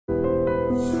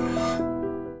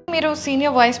మీరు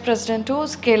senior vice president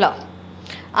Scala,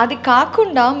 అది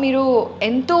కాకుండా మీరు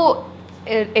ఎంతో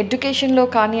ఎడ్యుకేషన్లో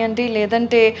కానివ్వండి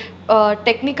లేదంటే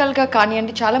టెక్నికల్గా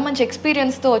కానివ్వండి చాలా మంచి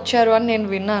ఎక్స్పీరియన్స్తో వచ్చారు అని నేను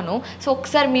విన్నాను. సో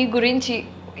ఒకసారి మీ గురించి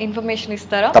ఇన్ఫర్మేషన్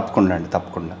ఇస్తారా?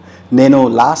 తప్పకుండా. నేను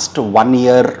లాస్ట్ 1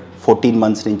 year 14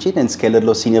 months నుంచి నేను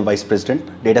స్కేలర్లో senior vice president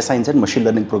data science and machine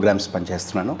learning programmes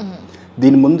పనిచేస్తున్నాను.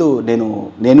 దీని ముందు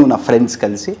నేను నా ఫ్రెండ్స్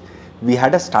కలిసి వీ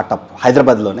హ్యాడ్ అ స్టార్ట్అప్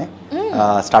హైదరాబాద్లోనే.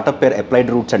 స్టార్ట్అప్ పేరు applied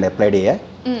roots and applied AI.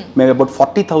 మేము అబౌట్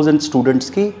 40,000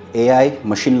 స్టూడెంట్స్కి AI,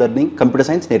 machine learning, computer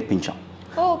science నేర్పించాం.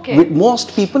 With most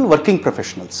people working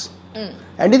professionals.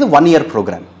 And ఇది 1 year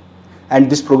program. And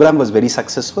this program was very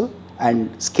successful and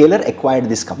Scalar acquired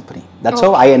this company. That's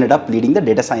how I ended up leading the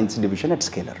data science division at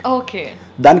Scalar. Okay.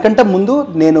 దానికంటే ముందు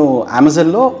నేను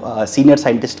అమెజాన్లో senior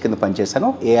scientist కింద పనిచేశాను,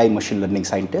 AI machine learning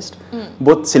scientist.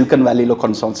 Both silicon వ్యాలీలో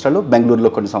కొన్ని సంవత్సరాలు,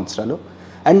 బెంగళూరులో కొన్ని సంవత్సరాలు.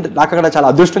 అండ్ నాకు అక్కడ చాలా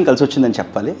అదృష్టం కలిసి వచ్చిందని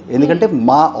చెప్పాలి. ఎందుకంటే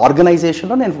మా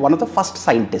ఆర్గనైజేషన్లో నేను one of the first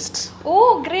scientists.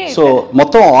 So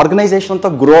మొత్తం ఆర్గనైజేషన్ అంతా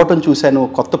గ్రో అవటం చూశాను,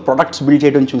 కొత్త ప్రొడక్ట్స్ బిల్డ్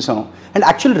చేయడం చూసాను. And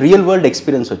actual real world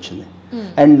experience వచ్చింది.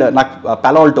 అండ్ నాకు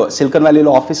పాలో ఆల్టో సిలికాన్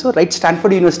వ్యాలీలో ఆఫీసు రైట్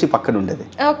స్టాన్ఫర్డ్ యూనివర్సిటీ పక్కన ఉండేది.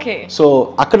 సో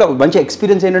అక్కడ మంచి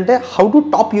ఎక్స్పీరియన్స్ ఏంటంటే how to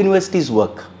top universities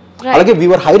work. అలాగే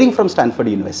we are hiring from Stanford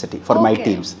university for my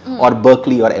teams are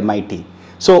Berkeley are MIT.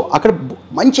 So అక్కడ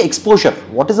మంచి exposure,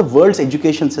 what is the world's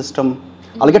education system,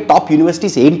 అలాగే top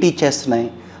universities ఏం టీచ్ చేస్తున్నాయి,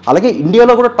 అలాగే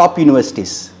ఇండియాలో కూడా టాప్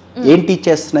యూనివర్సిటీస్ ఏం టీచ్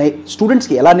చేస్తున్నాయి,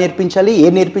 స్టూడెంట్స్కి ఎలా నేర్పించాలి,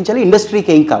 ఏం నేర్పించాలి,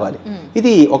 ఇండస్ట్రీకి ఏం కావాలి.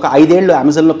 ఇది ఒక 5 ఏళ్ళు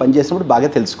అమెజాన్లో పనిచేసినప్పుడు బాగా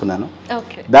తెలుసుకున్నాను.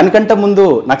 దానికంటే ముందు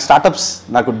నాకు స్టార్టప్స్,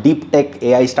 నాకు డీప్ టెక్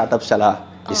ఏఐ స్టార్టప్స్ చాలా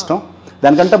ఇష్టం.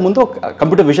 దానికంటే ముందు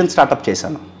కంప్యూటర్ విజన్ స్టార్టప్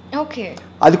చేశాను.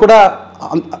 అది కూడా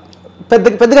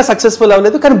పెద్దగా సక్సెస్ఫుల్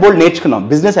అవ్వలేదు, కానీ బోల్డ్ నేర్చుకున్నాం.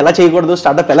 బిజినెస్ ఎలా చేయకూడదు,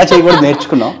 స్టార్ట్అప్ ఎలా చేయకూడదు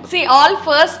నేర్చుకున్నాం. all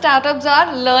first startups are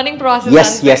learning process.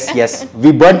 Yes.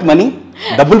 We burnt money.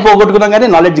 డబ్బులు పోగొట్టుకున్నాం కానీ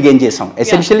నాలెడ్జ్ గెయిన్ చేసాం.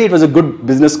 Essentially it was a good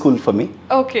business school for me.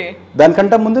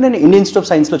 దానికంటే ముందు నేను ఇండియన్ ఇన్స్టిట్యూట్ ఆఫ్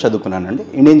సైన్స్లో చదువుకున్నానండి.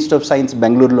 ఇండియన్ ఇన్స్టిట్యూట్ ఆఫ్ సైన్స్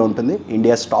బెంగళూరులో ఉంటుంది,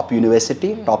 India's top university,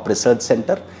 top research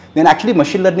centre. నేను యాక్చువల్లీ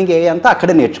మెషిన్ లెర్నింగ్ ఏఐ అంతా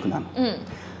అక్కడే నేర్చుకున్నాను.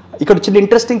 ఇక్కడ చిన్న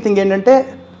ఇంట్రెస్టింగ్ థింగ్ ఏంటంటే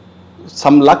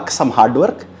some luck, some hard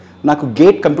work. నాకు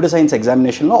గేట్ కంప్యూటర్ సైన్స్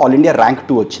ఎగ్జామినేషన్లో ఆల్ ఇండియా ర్యాంక్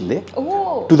 2 వచ్చింది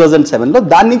 2007లో.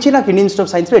 దాని నుంచి నాకు ఇండియన్ ఇన్స్టిట్యూట్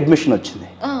ఆఫ్ సైన్స్లో అడ్మిషన్ వచ్చింది.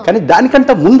 కానీ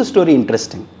దానికంటే ముందు స్టోరీ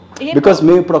ఇంట్రెస్టింగ్. బికాస్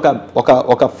మేము ఇప్పుడు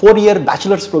ఒక 4 year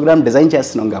బ్యాచిలర్స్ ప్రోగ్రామ్ డిజైన్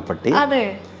చేస్తున్నాం కాబట్టి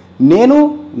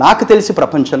నాకు తెలిసి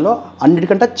ప్రపంచంలో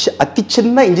అన్నిటికంటే అతి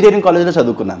చిన్న ఇంజనీరింగ్ కాలేజ్లో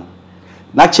చదువుకున్నాను.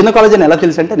 నాకు చిన్న కాలేజ్ అని ఎలా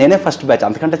తెలుసు అంటే నేనే ఫస్ట్ బ్యాచ్,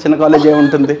 అంతకంటే చిన్న కాలేజ్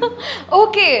ఏముంటుంది.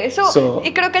 ఓకే, సో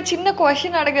ఇక్కడ ఒక చిన్న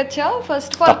question అడగచ్చా?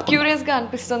 First of all curious గా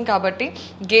అనిపిస్తుంది కాబట్టి,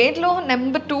 గేట్ లో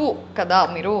నెంబర్ 2 కదా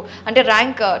మీరు, అంటే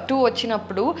ర్యాంక్ 2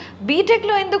 వచ్చినప్పుడు బీటెక్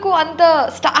లో ఎందుకు అంత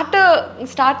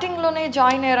స్టార్టింగ్ లోనే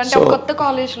జాయిన్ అయ్యారు? అంటే కొత్త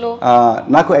కాలేజ్ లో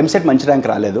నాకు ఎంసెట్ మంచి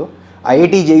ర్యాంక్ రాలేదు.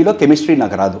 IIT JEEలో కెమిస్ట్రీ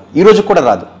నాకు రాదు, ఈ రోజు కూడా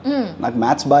రాదు. నాకు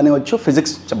మ్యాథ్స్ బాగానే వచ్చు,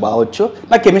 ఫిజిక్స్ బాగా వచ్చు,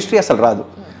 నాకు కెమిస్ట్రీ అసలు రాదు.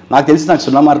 నాకు తెలిసి నాకు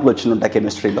 0 మార్కులు వచ్చింటాయి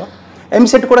కెమిస్ట్రీలో.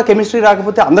 ఎంసెట్ కూడా కెమిస్ట్రీ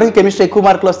రాకపోతే అందరికీ కెమిస్ట్రీ ఎక్కువ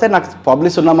మార్కులు వస్తాయి, నాకు ప్రాబ్లీ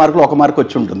 0 మార్కులు 1 మార్కు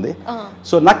వచ్చి ఉంటుంది.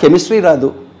 సో నాకు కెమిస్ట్రీ రాదు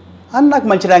అని నాకు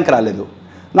మంచి ర్యాంక్ రాలేదు.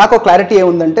 నాకు క్లారిటీ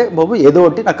ఏముందంటే బాబు ఏదో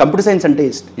ఒకటి, నాకు కంప్యూటర్ సైన్స్ అంటే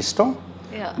ఇష్టం.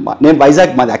 నేను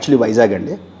వైజాగ్, మాది యాక్చువల్లీ వైజాగ్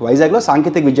అండి. వైజాగ్లో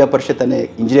సాంకేతిక విద్యా పరిషత్ అనే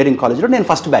ఇంజనీరింగ్ కాలేజ్లో నేను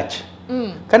ఫస్ట్ బ్యాచ్.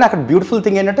 కానీ అక్కడ బ్యూటిఫుల్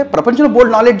థింగ్ ఏంటంటే ప్రపంచంలో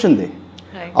బోల్డ్ నాలెడ్జ్ ఉంది.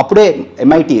 అప్పుడే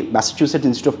MIT Massachusetts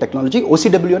institute of technology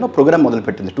OCW అనే ప్రోగ్రామ్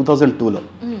మొదలుపెట్టింది 2002లో.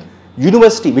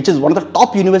 University which is one of the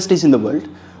top universities in the world,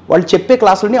 వాళ్ళు చెప్పే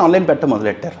క్లాసులని ఆన్లైన్ పెట్ట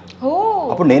మొదలెట్టారు.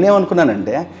 అప్పుడు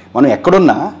నేనేమనుకున్నానంటే మనం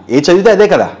ఎక్కడున్నా ఏ చదివితే అదే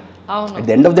కదా, at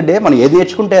the end of the day మనం ఏది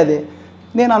నేర్చుకుంటే అదే.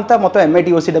 నేను అంతా మొత్తం MIT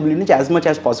OCW నుంచి యాజ్ మచ్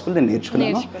యాజ్ పాసిబుల్ నేను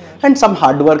నేర్చుకున్నాను. And some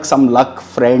hard work, some luck,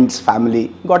 friends, family,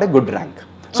 got a good rank.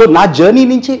 So నా జర్నీ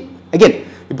నుంచి అగైన్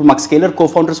ఇప్పుడు మాకు స్కేలర్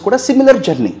కో-ఫౌండర్స్ కూడా similar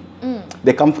journey.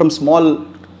 They come from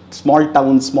small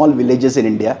towns, small villages in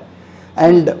India.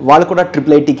 And వాళ్ళు కూడా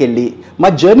IIITకి వెళ్ళి మా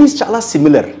జర్నీస్ చాలా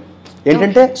సిమిలర్.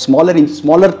 ఏంటంటే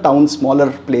smaller towns,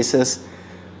 smaller places,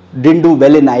 didn't do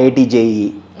well in IIT JEE.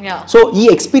 So ఈ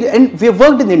experience, and we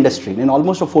worked in the industry. నేను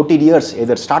almost 14 years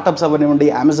either startups అవనివ్వండి,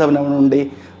 Amazon అవనివ్వండి,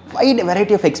 వైడ్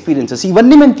వెరైటీ ఆఫ్ ఎక్స్పీరియన్సెస్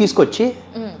ఇవన్నీ మేము తీసుకొచ్చి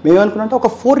మేమేమనుకున్నామంటే ఒక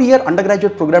 4 year under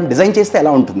graduate programme design చేస్తే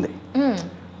ఎలా ఉంటుంది,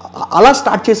 అలా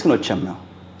స్టార్ట్ చేసుకుని వచ్చాం మేము.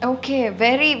 Okay,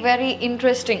 very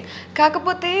interesting.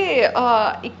 కాకపోతే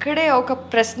ఇక్కడే ఒక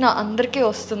ప్రశ్న అందరికీ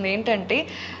వస్తుంది ఏంటంటే,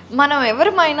 మనం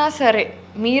ఎవరిమైనా సరే,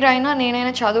 మీరైనా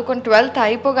నేనైనా చదువుకొని 12th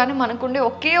అయిపోగానే మనకుండే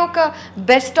ఒకే ఒక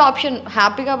బెస్ట్ ఆప్షన్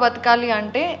హ్యాపీగా బతకాలి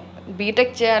అంటే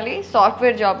బీటెక్ చేయాలి,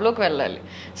 సాఫ్ట్వేర్ జాబ్లోకి వెళ్ళాలి.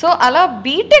 సో అలా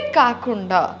బీటెక్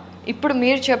కాకుండా ఇప్పుడు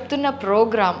మీరు చెప్తున్న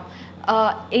ప్రోగ్రామ్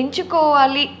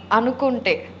ఎంచుకోవాలి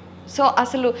అనుకుంటే సో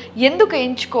అసలు ఎందుకు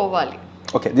ఎంచుకోవాలి?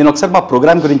 ఓకే, నేను ఒకసారి మా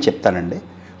ప్రోగ్రామ్ గురించి చెప్తానండి.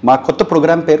 మా కొత్త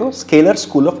ప్రోగ్రామ్ పేరు స్కేలర్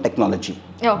స్కూల్ ఆఫ్ టెక్నాలజీ.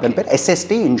 దాని పేరు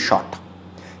SST ఇన్ షార్ట్.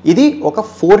 ఇది ఒక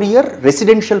 4-year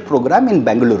residential programme in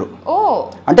Bengaluru. ఓ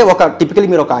అంటే ఒక టిపికలీ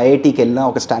మీరు ఒక ఐఐటీకి వెళ్ళినా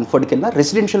ఒక స్టాన్ఫర్డ్కి వెళ్ళినా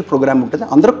రెసిడెన్షియల్ ప్రోగ్రామ్ ఉంటుంది,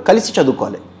 అందరూ కలిసి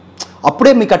చదువుకోవాలి.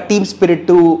 అప్పుడే మీకు ఆ టీమ్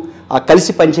స్పిరిట్, ఆ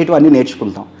కలిసి పనిచేయటం అన్నీ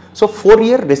నేర్చుకుంటాం. So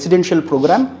 4-year residential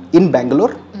programme in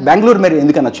Bengaluru. Bengaluru మీరు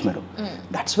ఎందుకు అనొచ్చు మీరు,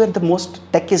 that's where the most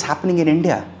tech is happening in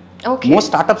India. Most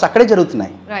startups అక్కడే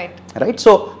జరుగుతున్నాయి, రైట్?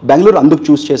 సో బెంగళూరు అందుకు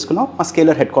చూస్ చేసుకున్నాం. మా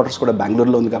స్కేలర్ హెడ్ క్వార్టర్స్ కూడా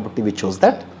బెంగళూరులో ఉంది కాబట్టి వి చూస్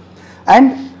దట్.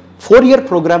 అండ్ 4-year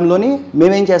ప్రోగ్రాంలోని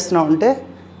మేమేం చేస్తున్నాం అంటే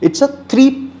ఇట్స్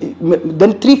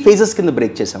దాన్ని 3 phases కింద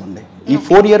బ్రేక్ చేసామండి. ఈ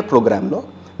 4-year ప్రోగ్రాంలో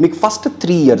మీకు ఫస్ట్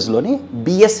 3 yearsలోని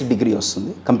BS డిగ్రీ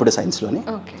వస్తుంది computer సైన్స్లోని.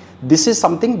 This is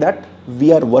something that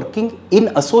we are working in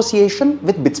association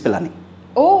with BITS Pilani.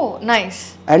 Oh nice.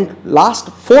 And last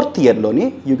 4th yearలోని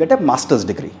you get a masters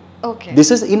degree. This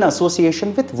is in association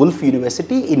with Woolf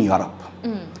University in Europe.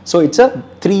 So it's a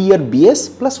 3-year BS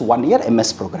plus 1-year MS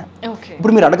program.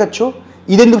 ఇప్పుడు మీరు అడగచ్చు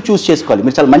ఇది ఎందుకు చూస్ చేసుకోవాలి,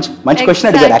 మీరు చాలా మంచి question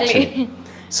అడిగారు యాక్చువల్లీ.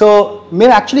 సో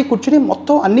మేము యాక్చువల్లీ కూర్చుని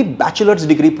మొత్తం అన్ని bachelors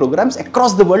degree programmes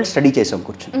across the world study చేసాం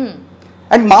కూర్చుని.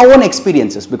 అండ్ మా ఓన్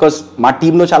ఎక్స్పీరియన్సెస్, బికాస్ మా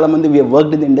టీంలో చాలా మంది we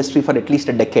worked in the industry for at least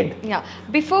a decade.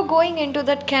 Before going in to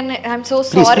that I'm so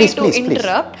sorry to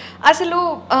interrupt. అసలు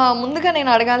ముందుగా నేను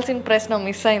అడగాల్సిన ప్రశ్న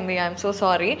మిస్ అయింది, ఐఎమ్ సో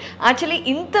సారీ. యాక్చువల్లీ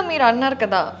ఇంత మీరు అన్నారు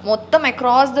కదా మొత్తం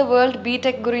అక్రాస్ ద వరల్డ్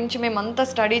బీటెక్ గురించి మేమంతా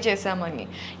స్టడీ చేసామని,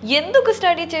 ఎందుకు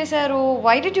స్టడీ చేశారు?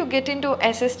 Why did you get in to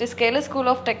SST scalar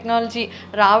school of technology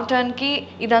రావటానికి?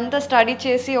 ఇదంతా స్టడీ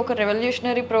చేసి ఒక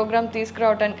రెవల్యూషనరీ ప్రోగ్రామ్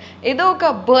తీసుకురావటానికి ఏదో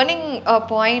ఒక బర్నింగ్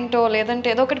పాయింటో లేదంటే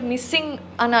ఏదో ఒకటి మిస్సింగ్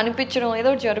అని అనిపించడం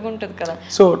ఏదో జరుగుంటుంది కదా.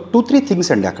 సో 2-3 థింగ్స్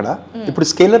అండి అక్కడ. ఇప్పుడు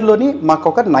స్కేలర్లోని మాకు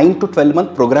ఒక 9 to 12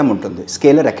 month ప్రోగ్రామ్ ఉంటుంది,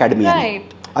 స్కేలర్ అకాడమీ అని.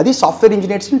 అది సాఫ్ట్వేర్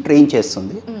ఇంజనీర్స్ని ట్రైన్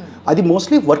చేస్తుంది. అది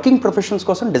మోస్ట్లీ వర్కింగ్ ప్రొఫెషనల్స్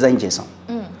కోసం డిజైన్ చేసాం.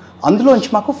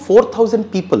 అందులోంచి మాకు 4,000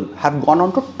 people have gone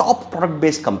on to top product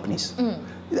based companies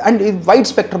and wide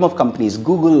spectrum of companies,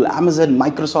 Google, Amazon,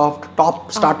 Microsoft, top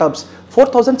startups,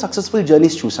 4,000 successful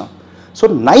journeys చూసాం. సో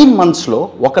 9 monthsలో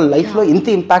ఒక లైఫ్లో ఇంత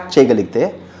ఇంపాక్ట్ చేయగలిగితే,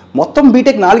 మొత్తం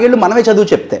బీటెక్ 4 ఏళ్ళు మనమే చదువు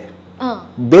చెప్తే,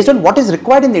 based on what is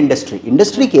required in the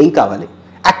ఇండస్ట్రీకి ఏం కావాలి,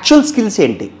 యాక్చువల్ స్కిల్స్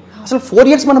ఏంటి, అసలు 4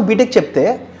 years మనం బీటెక్ చెప్తే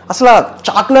అసలు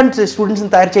చాక్లెట్ స్టూడెంట్స్ని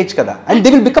తయారు చేయొచ్చు కదా. And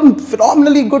they will become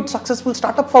phenomenally good successful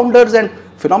startup founders and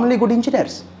phenomenally good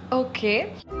engineers. Okay.